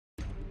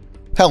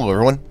Hello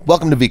everyone,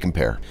 welcome to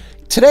vCompare.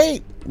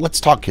 Today,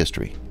 let's talk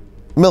history.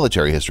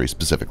 Military history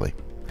specifically.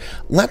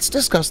 Let's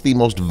discuss the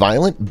most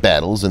violent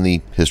battles in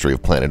the history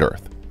of planet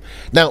Earth.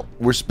 Now,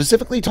 we're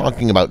specifically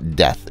talking about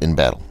death in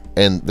battle,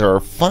 and there are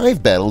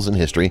 5 battles in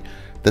history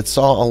that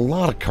saw a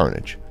lot of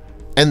carnage.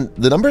 And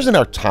the numbers in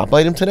our top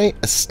item today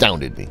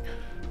astounded me,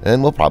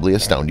 and will probably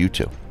astound you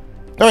too.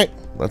 Alright,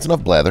 that's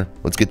enough blather,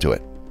 let's get to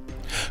it.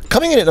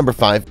 Coming in at number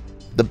 5,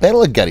 the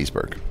Battle of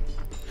Gettysburg.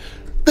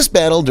 This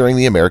battle during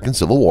the American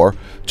Civil War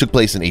took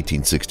place in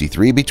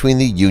 1863 between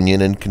the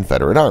Union and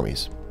Confederate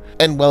armies.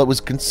 And while it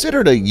was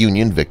considered a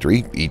Union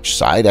victory, each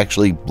side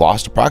actually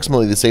lost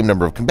approximately the same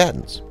number of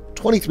combatants,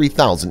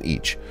 23,000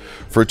 each,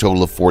 for a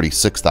total of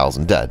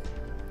 46,000 dead.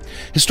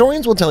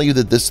 Historians will tell you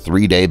that this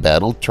 3-day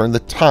battle turned the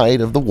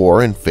tide of the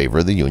war in favor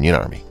of the Union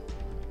Army.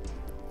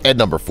 At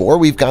number 4,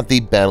 we've got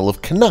the Battle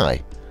of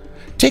Cannae.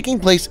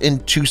 Taking place in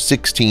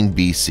 216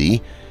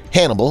 BC,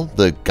 Hannibal,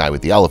 the guy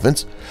with the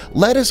elephants,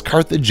 led his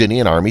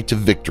Carthaginian army to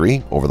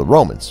victory over the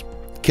Romans,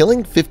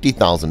 killing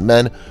 50,000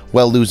 men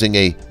while losing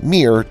a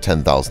mere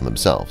 10,000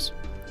 themselves.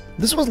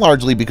 This was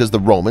largely because the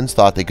Romans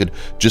thought they could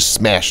just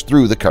smash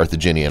through the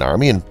Carthaginian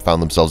army and found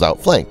themselves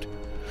outflanked.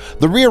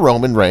 The rear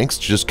Roman ranks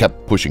just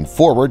kept pushing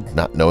forward,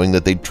 not knowing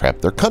that they'd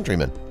trapped their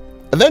countrymen.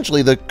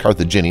 Eventually, the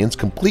Carthaginians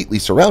completely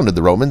surrounded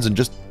the Romans and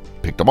just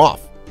picked them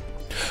off.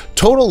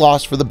 Total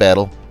loss for the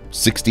battle,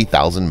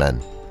 60,000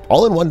 men,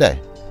 all in one day.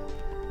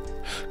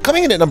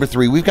 Coming in at number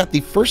 3, we've got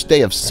the First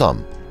Day of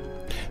Somme.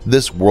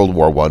 This World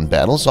War I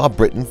battle saw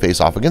Britain face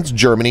off against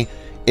Germany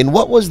in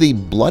what was the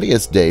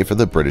bloodiest day for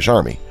the British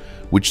Army,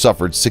 which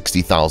suffered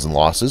 60,000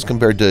 losses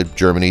compared to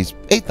Germany's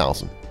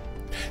 8,000.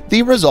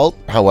 The result,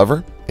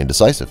 however,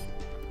 indecisive.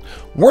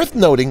 Worth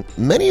noting,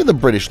 many of the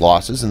British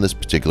losses in this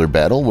particular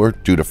battle were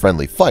due to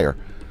friendly fire.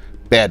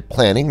 Bad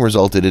planning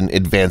resulted in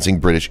advancing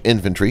British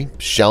infantry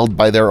shelled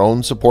by their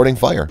own supporting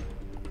fire.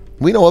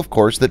 We know, of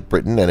course, that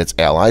Britain and its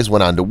allies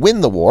went on to win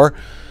the war,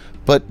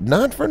 but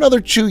not for another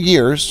 2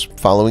 years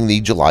following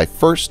the July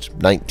 1st,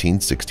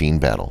 1916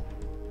 battle.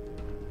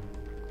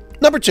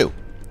 Number 2.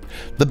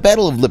 The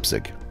Battle of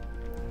Liepzig.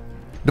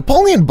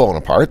 Napoleon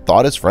Bonaparte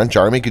thought his French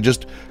army could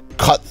just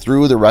cut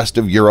through the rest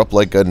of Europe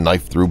like a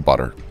knife through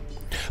butter.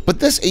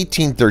 But this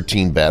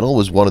 1813 battle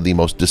was one of the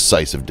most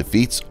decisive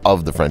defeats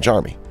of the French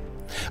army.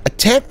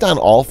 Attacked on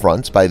all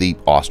fronts by the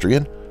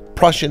Austrian,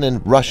 Prussian,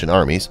 and Russian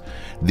armies,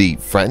 the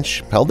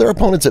French held their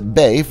opponents at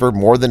bay for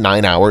more than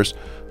 9 hours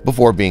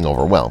before being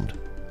overwhelmed.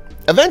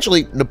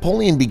 Eventually,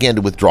 Napoleon began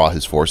to withdraw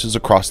his forces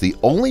across the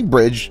only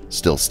bridge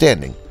still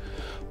standing.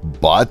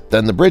 But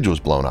then the bridge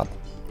was blown up,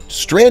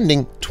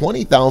 stranding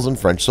 20,000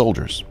 French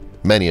soldiers,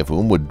 many of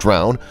whom would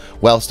drown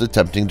whilst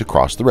attempting to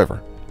cross the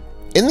river.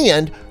 In the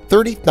end,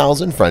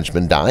 30,000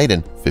 Frenchmen died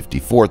and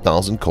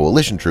 54,000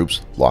 coalition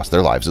troops lost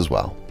their lives as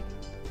well.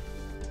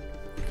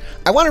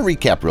 I want to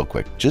recap real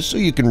quick, just so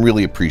you can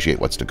really appreciate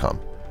what's to come.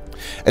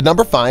 At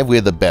number 5, we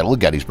had the Battle of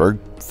Gettysburg,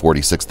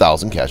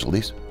 46,000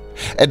 casualties.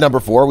 At number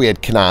 4, we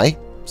had Cannae,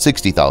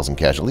 60,000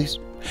 casualties.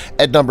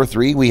 At number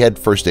 3, we had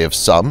First Day of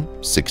Somme,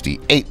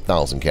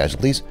 68,000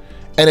 casualties.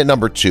 And at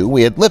number 2,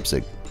 we had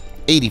Liepzig,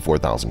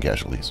 84,000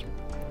 casualties.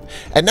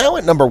 And now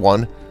at number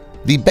 1,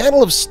 the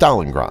Battle of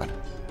Stalingrad,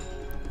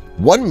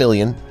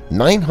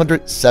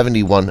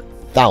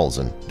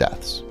 1,971,000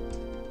 deaths.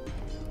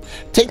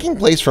 Taking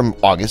place from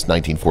August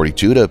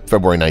 1942 to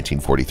February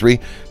 1943,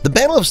 the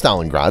Battle of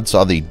Stalingrad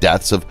saw the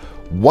deaths of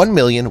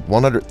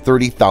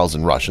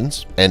 1,130,000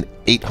 Russians and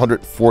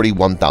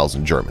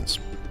 841,000 Germans.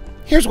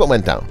 Here's what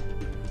went down.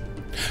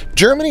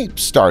 Germany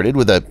started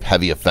with a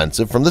heavy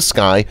offensive from the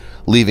sky,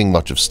 leaving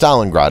much of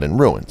Stalingrad in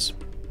ruins.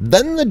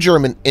 Then the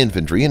German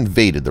infantry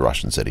invaded the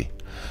Russian city,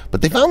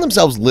 but they found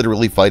themselves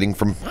literally fighting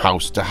from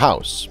house to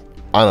house,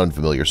 on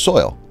unfamiliar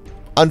soil,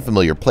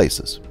 unfamiliar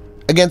places,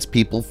 against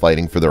people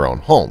fighting for their own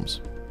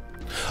homes.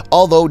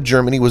 Although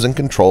Germany was in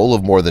control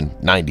of more than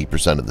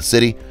 90% of the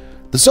city,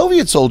 the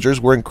Soviet soldiers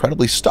were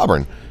incredibly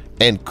stubborn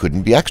and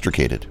couldn't be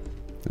extricated.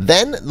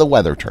 Then the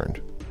weather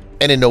turned,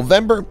 and in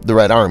November, the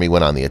Red Army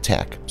went on the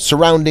attack,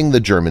 surrounding the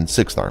German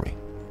Sixth Army.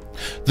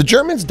 The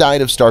Germans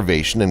died of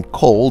starvation and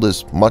cold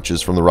as much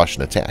as from the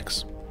Russian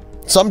attacks.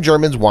 Some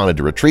Germans wanted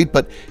to retreat,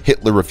 but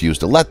Hitler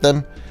refused to let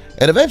them,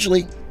 and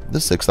eventually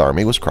the Sixth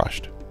Army was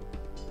crushed.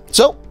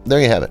 So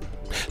there you have it.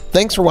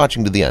 Thanks for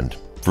watching to the end.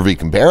 For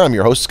vCompare, I'm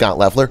your host Scott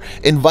Leffler,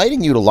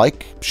 inviting you to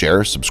like,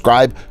 share,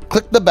 subscribe,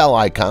 click the bell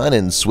icon,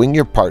 and swing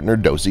your partner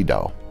do-si-do.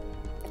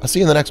 I'll see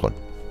you in the next one.